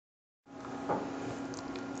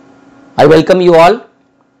I welcome you all.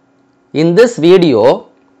 In this video,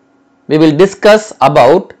 we will discuss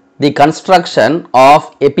about the construction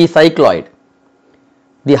of epicycloid.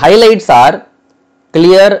 The highlights are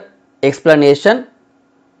clear explanation,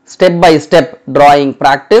 step-by-step drawing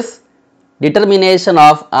practice, determination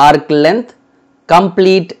of arc length,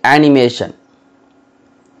 complete animation.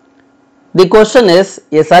 The question is,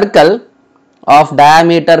 a circle of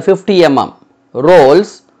diameter 50 mm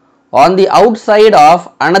rolls on the outside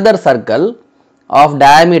of another circle of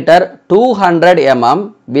diameter 200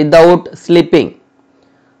 mm without slipping.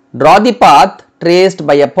 Draw the path traced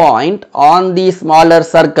by a point on the smaller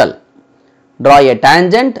circle. Draw a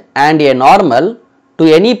tangent and a normal to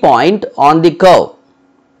any point on the curve.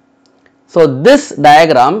 So, this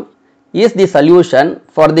diagram is the solution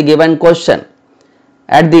for the given question.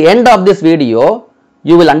 At the end of this video,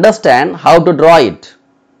 you will understand how to draw it.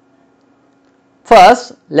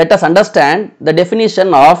 First, let us understand the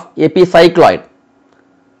definition of epicycloid.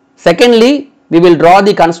 Secondly, we will draw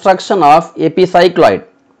the construction of epicycloid.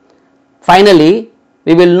 Finally,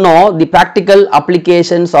 we will know the practical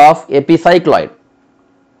applications of epicycloid.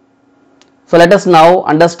 So, let us now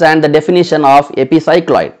understand the definition of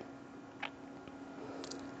epicycloid.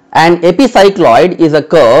 An epicycloid is a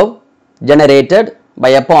curve generated by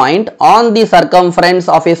a point on the circumference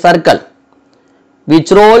of a circle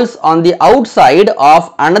which rolls on the outside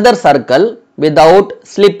of another circle without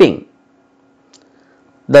slipping.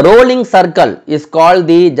 The rolling circle is called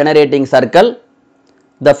the generating circle.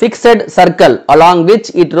 The fixed circle along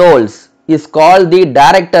which it rolls is called the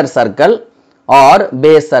director circle or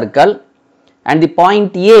base circle, and the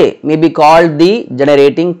point A may be called the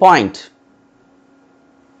generating point.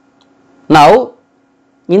 Now,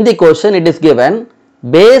 in the question it is given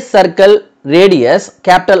base circle radius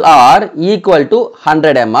capital R equal to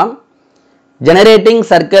 100 mm, generating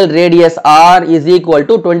circle radius R is equal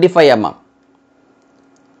to 25 mm.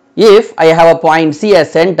 If I have a point C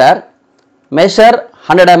as center, measure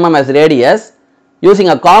 100 mm as radius, using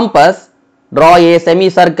a compass draw a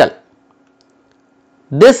semicircle.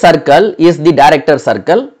 This circle is the director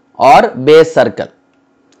circle or base circle.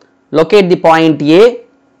 Locate the point A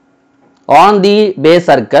on the base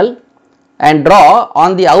circle and draw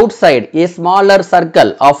on the outside a smaller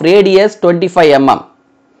circle of radius 25 mm.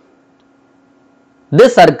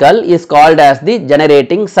 This circle is called as the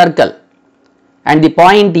generating circle and the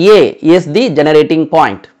point A is the generating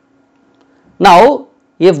point. Now,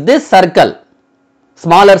 if this circle,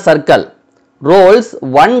 smaller circle, rolls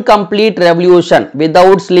one complete revolution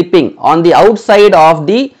without slipping on the outside of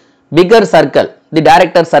the bigger circle, the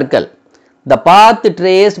director circle, the path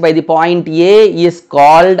traced by the point A is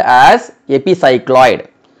called as epicycloid.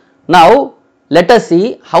 Now, let us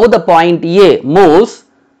see how the point A moves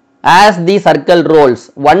as the circle rolls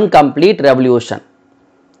one complete revolution.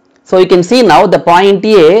 So, you can see now the point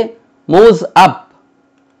A moves up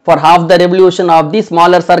for half the revolution of the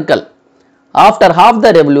smaller circle. After half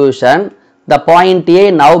the revolution, the point A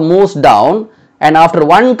now moves down, and after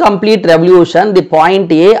one complete revolution, the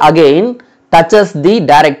point A again touches the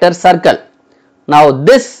director circle. Now,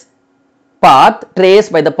 this path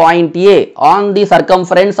traced by the point A on the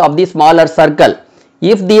circumference of the smaller circle,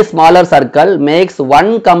 if the smaller circle makes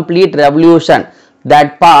one complete revolution,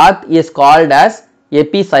 that path is called as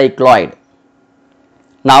epicycloid.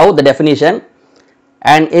 Now, the definition: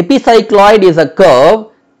 an epicycloid is a curve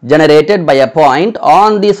generated by a point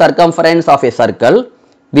on the circumference of a circle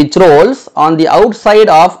which rolls on the outside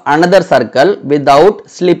of another circle without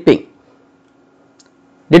slipping.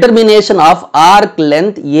 Determination of arc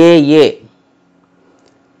length AA.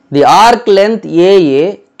 The arc length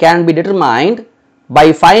AA can be determined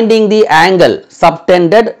by finding the angle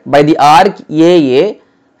subtended by the arc AA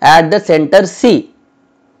at the center C.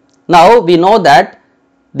 Now, we know that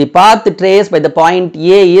the path traced by the point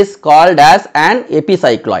A is called as an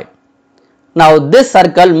epicycloid. Now, this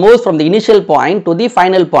circle moves from the initial point to the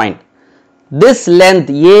final point. This length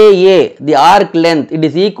AA, the arc length, it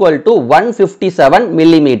is equal to 157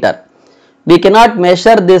 millimeter. We cannot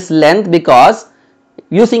measure this length because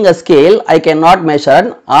using a scale I cannot measure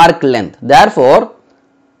an arc length. Therefore,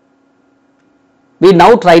 we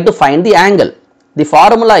now try to find the angle. The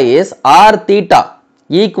formula is r theta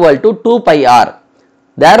equal to 2 pi r.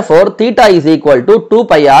 Therefore, theta is equal to 2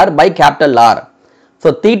 pi r by capital R.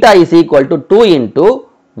 So, theta is equal to 2 into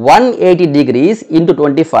 180 degrees into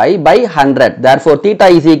 25 by 100. Therefore, theta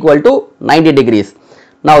is equal to 90 degrees.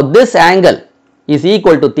 Now, this angle is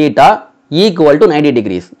equal to theta equal to 90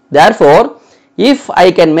 degrees. Therefore, if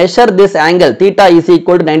I can measure this angle theta is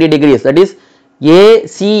equal to 90 degrees, that is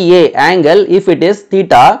ACA angle, if it is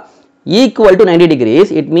theta, equal to 90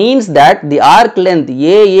 degrees, it means that the arc length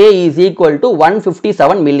AA is equal to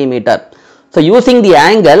 157 millimeter. So, using the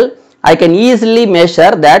angle, I can easily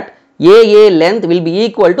measure that AA length will be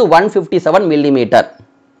equal to 157 millimeter.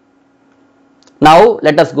 Now,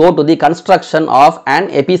 let us go to the construction of an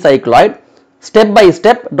epicycloid. Step by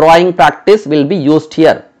step drawing practice will be used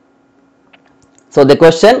here. So, the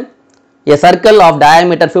question, a circle of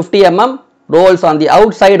diameter 50 mm rolls on the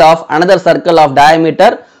outside of another circle of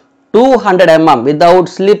diameter 200 mm without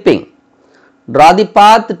slipping. Draw the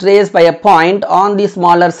path traced by a point on the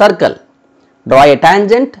smaller circle. Draw a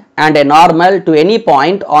tangent and a normal to any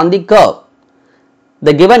point on the curve.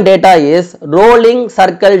 The given data is rolling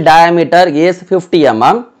circle diameter is 50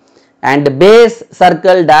 mm and base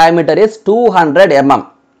circle diameter is 200 mm.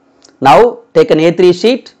 Now, take an A3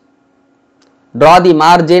 sheet. Draw the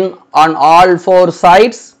margin on all four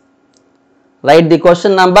sides. Write the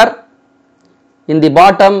question number. In the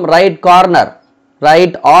bottom right corner,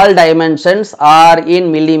 write all dimensions are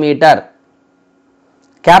in millimeter.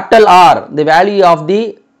 Capital R, the value of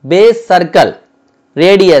the base circle,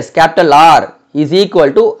 radius capital R is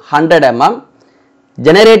equal to 100 mm.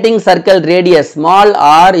 Generating circle radius small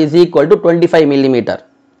r is equal to 25 millimeter.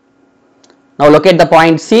 Now, locate the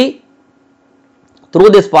point C. Through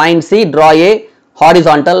this point C, draw a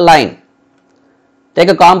horizontal line. Take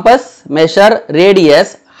a compass, measure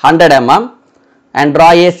radius 100 mm and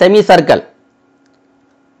draw a semicircle.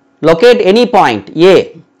 Locate any point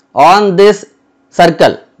A on this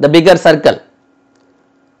circle, the bigger circle.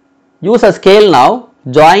 Use a scale now,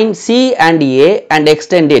 join C and A and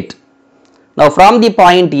extend it. Now, from the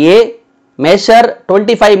point A, measure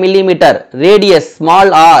 25 millimeter, radius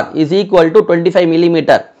small r is equal to 25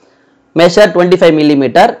 millimeter. Measure 25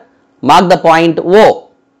 millimeter, mark the point O.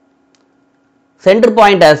 Center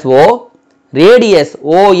point as O, radius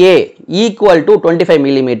OA equal to 25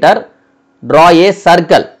 millimeter. Draw a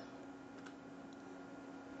circle.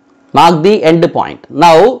 Mark the end point.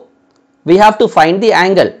 Now, we have to find the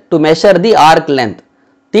angle to measure the arc length.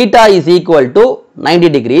 Theta is equal to 90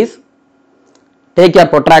 degrees. Take your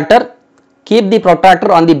protractor. Keep the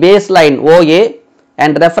protractor on the baseline OA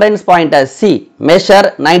and reference point as C.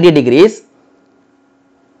 Measure 90 degrees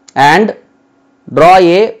and draw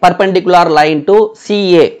a perpendicular line to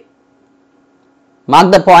CA.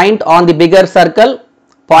 Mark the point on the bigger circle,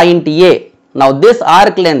 point A. Now, this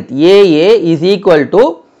arc length AA is equal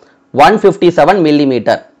to 157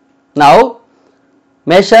 millimeter. Now,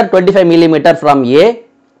 measure 25 millimeter from A,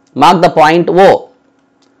 mark the point O.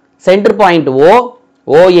 Center point O,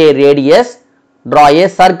 OA radius, draw a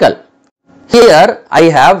circle. Here I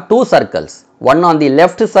have two circles, one on the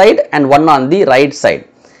left side and one on the right side.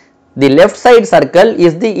 The left side circle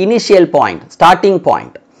is the initial point, starting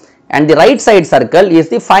point, and the right side circle is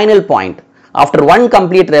the final point. After one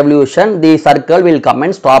complete revolution, the circle will come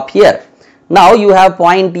and stop here. Now, you have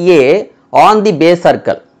point A on the base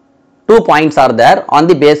circle. Two points are there on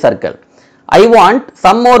the base circle. I want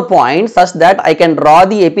some more points such that I can draw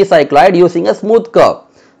the epicycloid using a smooth curve.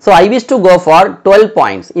 So, I wish to go for 12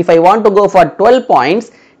 points. If I want to go for 12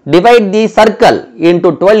 points, divide the circle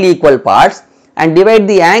into 12 equal parts and divide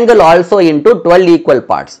the angle also into 12 equal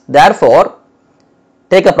parts. Therefore,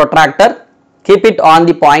 take a protractor, keep it on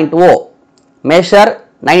the point O, measure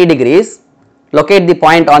 90 degrees, locate the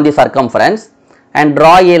point on the circumference and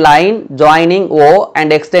draw a line joining O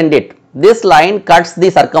and extend it. This line cuts the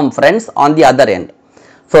circumference on the other end.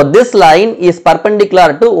 So, this line is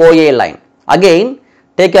perpendicular to OA line. Again,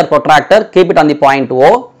 take your protractor, keep it on the point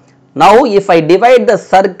O. Now, if I divide the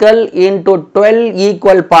circle into 12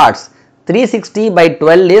 equal parts, 360 by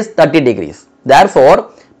 12 is 30 degrees.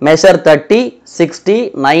 Therefore, measure 30,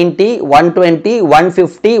 60, 90, 120,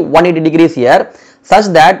 150, 180 degrees here such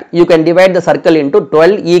that you can divide the circle into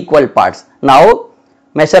 12 equal parts. Now,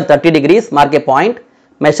 measure 30 degrees, mark a point.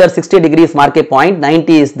 Measure 60 degrees, mark a point,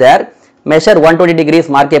 90 is there. Measure 120 degrees,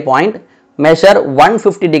 mark a point. Measure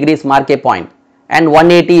 150 degrees, mark a point, and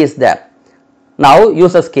 180 is there. Now,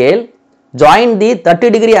 use a scale. Join the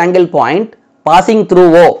 30 degree angle point passing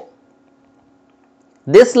through O.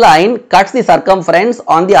 This line cuts the circumference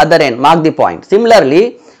on the other end, mark the point.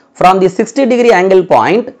 Similarly, from the 60 degree angle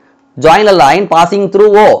point, join a line passing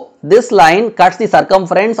through O. This line cuts the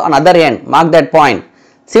circumference on other end, mark that point.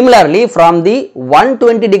 Similarly, from the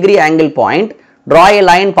 120 degree angle point, draw a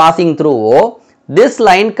line passing through O. This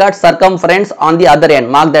line cuts circumference on the other end,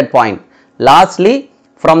 mark that point. Lastly,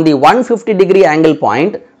 from the 150 degree angle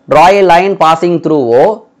point, draw a line passing through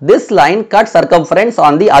O. This line cuts circumference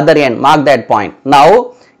on the other end, mark that point.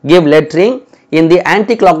 Now, give lettering in the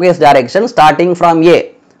anti-clockwise direction starting from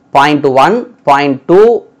A. Point 1, point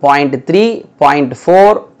 2, 0.3,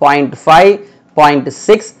 0.4, 0.5,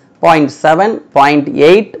 0.6, 0.7,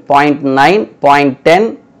 0.8, 0.9,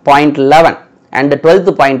 0.10, 0.11 and the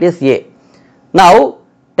 12th point is A. Now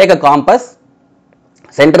take a compass,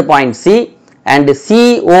 center point C and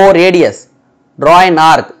CO radius, draw an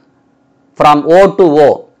arc from O to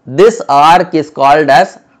O. This arc is called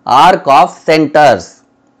as arc of centers.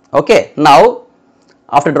 Okay. Now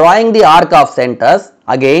after drawing the arc of centers,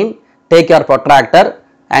 again take your protractor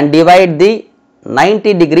and divide the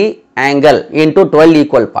 90-degree angle into 12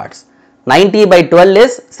 equal parts. 90 by 12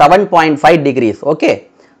 is 7.5 degrees. Okay.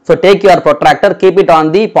 So take your protractor, keep it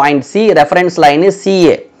on the point C, reference line is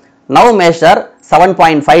CA. Now measure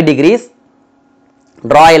 7.5 degrees,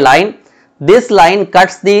 draw a line. This line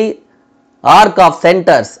cuts the arc of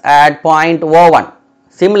centers at point O1.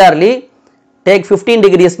 Similarly, take 15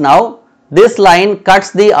 degrees now. This line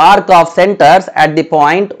cuts the arc of centers at the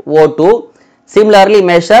point O2. Similarly,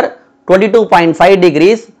 measure 22.5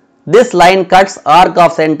 degrees. This line cuts arc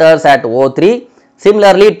of centers at O3.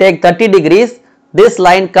 Similarly, take 30 degrees. This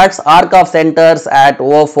line cuts arc of centers at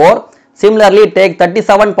O4. Similarly, take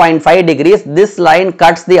 37.5 degrees. This line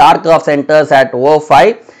cuts the arc of centers at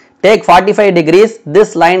O5. Take 45 degrees.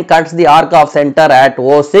 This line cuts the arc of center at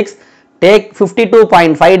O6. Take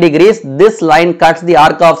 52.5 degrees. This line cuts the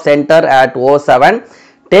arc of center at O7.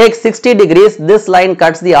 Take 60 degrees. This line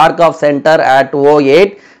cuts the arc of center at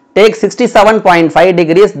O8. Take 67.5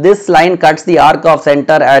 degrees. This line cuts the arc of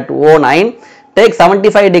center at O9. Take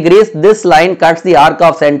 75 degrees. This line cuts the arc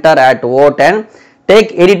of center at O10.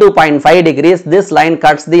 Take 82.5 degrees. This line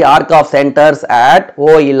cuts the arc of centers at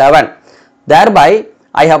O11. Thereby,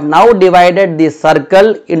 I have now divided the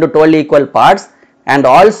circle into 12 equal parts and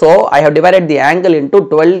also I have divided the angle into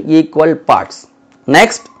 12 equal parts.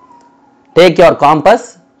 Next, take your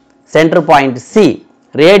compass, center point C,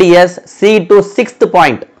 radius C to 6th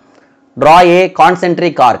point. Draw a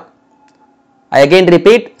concentric arc. I again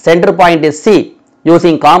repeat, center point is C.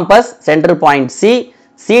 Using compass, center point C,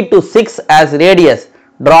 C to 6 as radius.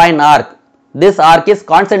 Draw an arc. This arc is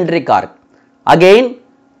concentric arc. Again,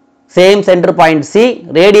 same center point C,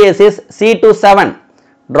 radius is C to 7.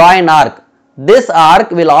 Draw an arc. This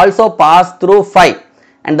arc will also pass through phi.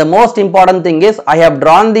 And the most important thing is, I have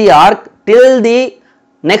drawn the arc till the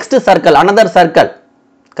next circle, another circle.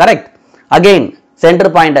 Correct. Again, center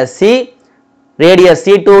point as C, radius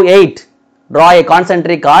C to 8. Draw a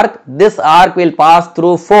concentric arc. This arc will pass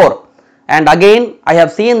through 4. And again, I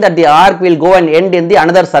have seen that the arc will go and end in the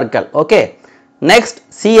another circle. Okay. Next,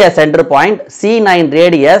 C as center point, C9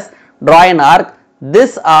 radius. Draw an arc.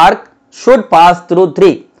 This arc should pass through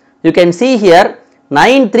 3. You can see here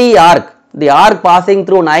 9, 3 arc. The arc passing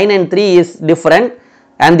through 9 and 3 is different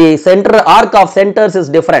and the center arc of centers is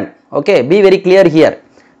different. Okay, be very clear here.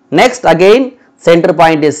 Next, again center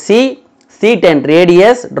point is C, C10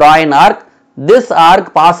 radius. Draw an arc. This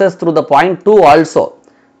arc passes through the point 2 also.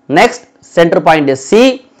 Next, center point is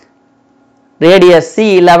C, radius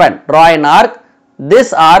C11. Draw an arc.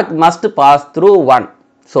 This arc must pass through 1.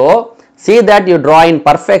 So, see that you draw in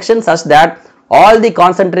perfection such that all the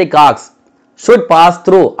concentric arcs should pass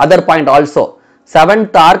through other point also.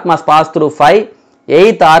 7th arc must pass through 5,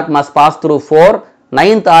 8th arc must pass through 4,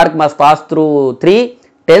 9th arc must pass through 3,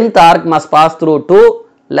 10th arc must pass through 2,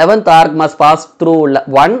 11th arc must pass through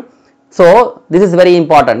 1. So, this is very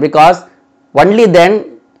important because only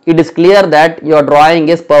then it is clear that your drawing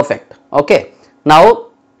is perfect. Okay. Now,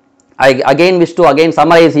 I again wish to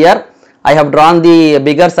summarize here. I have drawn the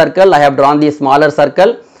bigger circle, I have drawn the smaller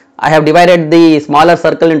circle. I have divided the smaller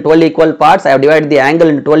circle in 12 equal parts. I have divided the angle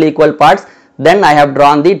into 12 equal parts. Then I have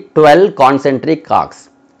drawn the 12 concentric arcs.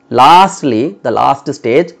 Lastly, the last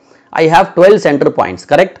stage, I have 12 center points,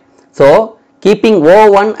 correct? So, keeping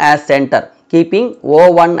O1 as center,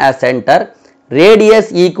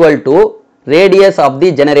 radius equal to radius of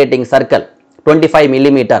the generating circle, 25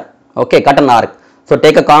 millimeter. Okay, cut an arc. So,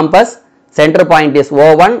 take a compass, center point is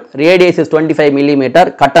O1, radius is 25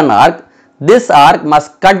 millimeter, cut an arc. This arc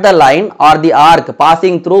must cut the line or the arc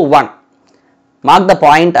passing through 1. Mark the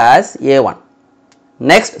point as A1.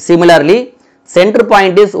 Next, similarly, center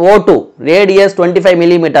point is O2, radius 25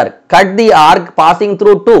 millimeter. Cut the arc passing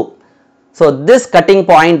through 2. So, this cutting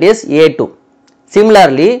point is A2.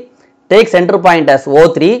 Similarly, take center point as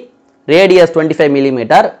O3, radius 25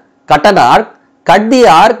 millimeter. Cut an arc. Cut the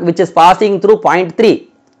arc which is passing through point 3.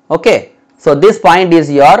 Okay. So, this point is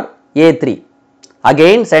your A3.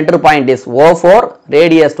 Again, center point is O4,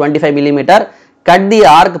 radius 25 millimeter. Cut the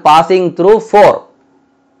arc passing through 4.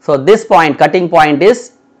 So, this point, cutting point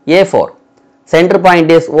is A4. Center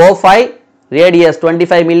point is O5, radius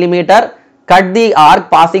 25 millimeter. Cut the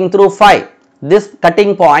arc passing through 5. This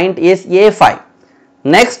cutting point is A5.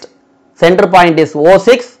 Next, center point is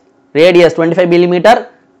O6, radius 25 millimeter.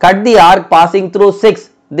 Cut the arc passing through 6.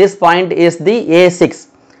 This point is the A6.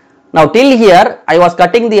 Now till here I was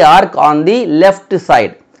cutting the arc on the left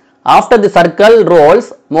side. After the circle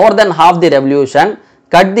rolls more than half the revolution,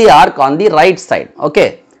 cut the arc on the right side.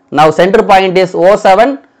 Okay. Now center point is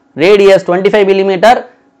O7, radius 25 millimeter.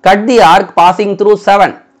 Cut the arc passing through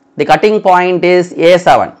 7. The cutting point is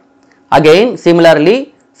A7. Again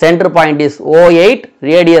similarly, center point is O8,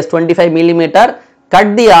 radius 25 millimeter.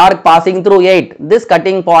 Cut the arc passing through 8. This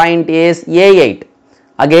cutting point is A8.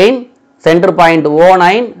 Again center point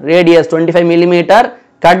O9, radius 25 millimeter.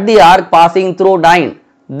 Cut the arc passing through 9.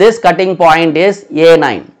 This cutting point is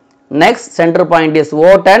A9. Next center point is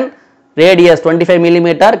O10, radius 25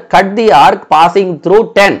 millimeter. Cut the arc passing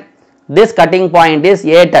through 10. This cutting point is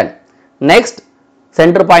A10. Next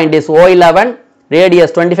center point is O11,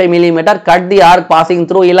 radius 25 millimeter. Cut the arc passing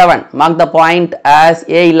through 11. Mark the point as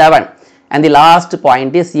A11. And the last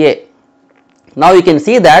point is A. Now you can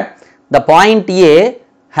see that the point A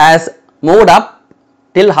has moved up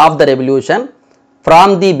till half the revolution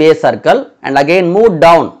from the base circle and again moved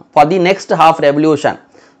down for the next half revolution.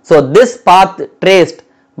 So this path traced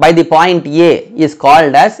by the point A is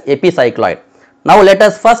called as epicycloid. Now let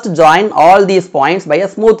us first join all these points by a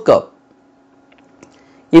smooth curve.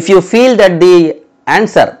 If you feel that the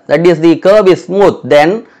answer, that is the curve is smooth,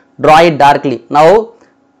 then draw it darkly. Now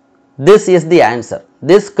this is the answer.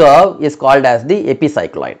 This curve is called as the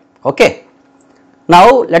epicycloid. Okay.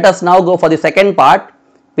 Now let us now go for the second part.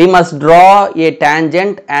 We must draw a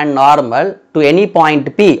tangent and normal to any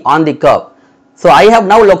point P on the curve. So I have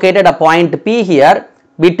now located a point P here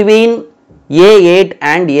between A8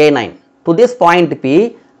 and A9. To this point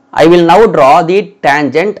P, I will now draw the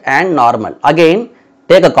tangent and normal. Again,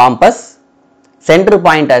 take a compass, center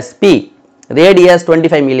point as P, radius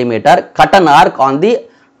 25 millimeter, cut an arc on the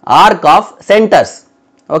arc of centers.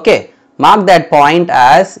 Okay, mark that point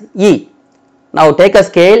as E. Now take a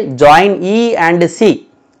scale, join E and C.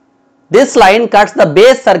 This line cuts the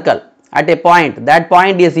base circle at a point. That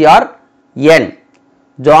point is your N.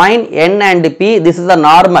 Join N and P. This is a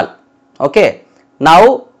normal. Okay.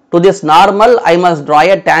 Now to this normal I must draw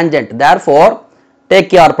a tangent. Therefore,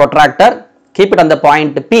 take your protractor, keep it on the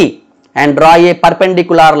point P and draw a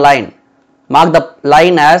perpendicular line. Mark the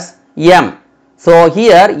line as M. So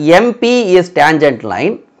here MP is tangent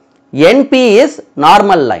line, NP is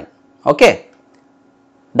normal line. Okay.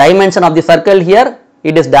 Dimension of the circle here,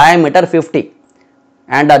 it is diameter 50.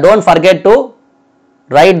 And don't forget to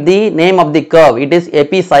write the name of the curve. It is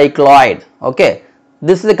epicycloid. Okay.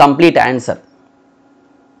 This is the complete answer.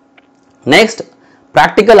 Next,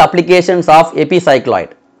 practical applications of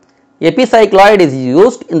epicycloid. Epicycloid is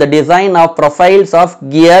used in the design of profiles of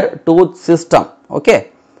gear tooth system.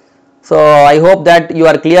 Okay. So I hope that you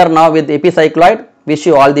are clear now with epicycloid. Wish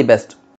you all the best.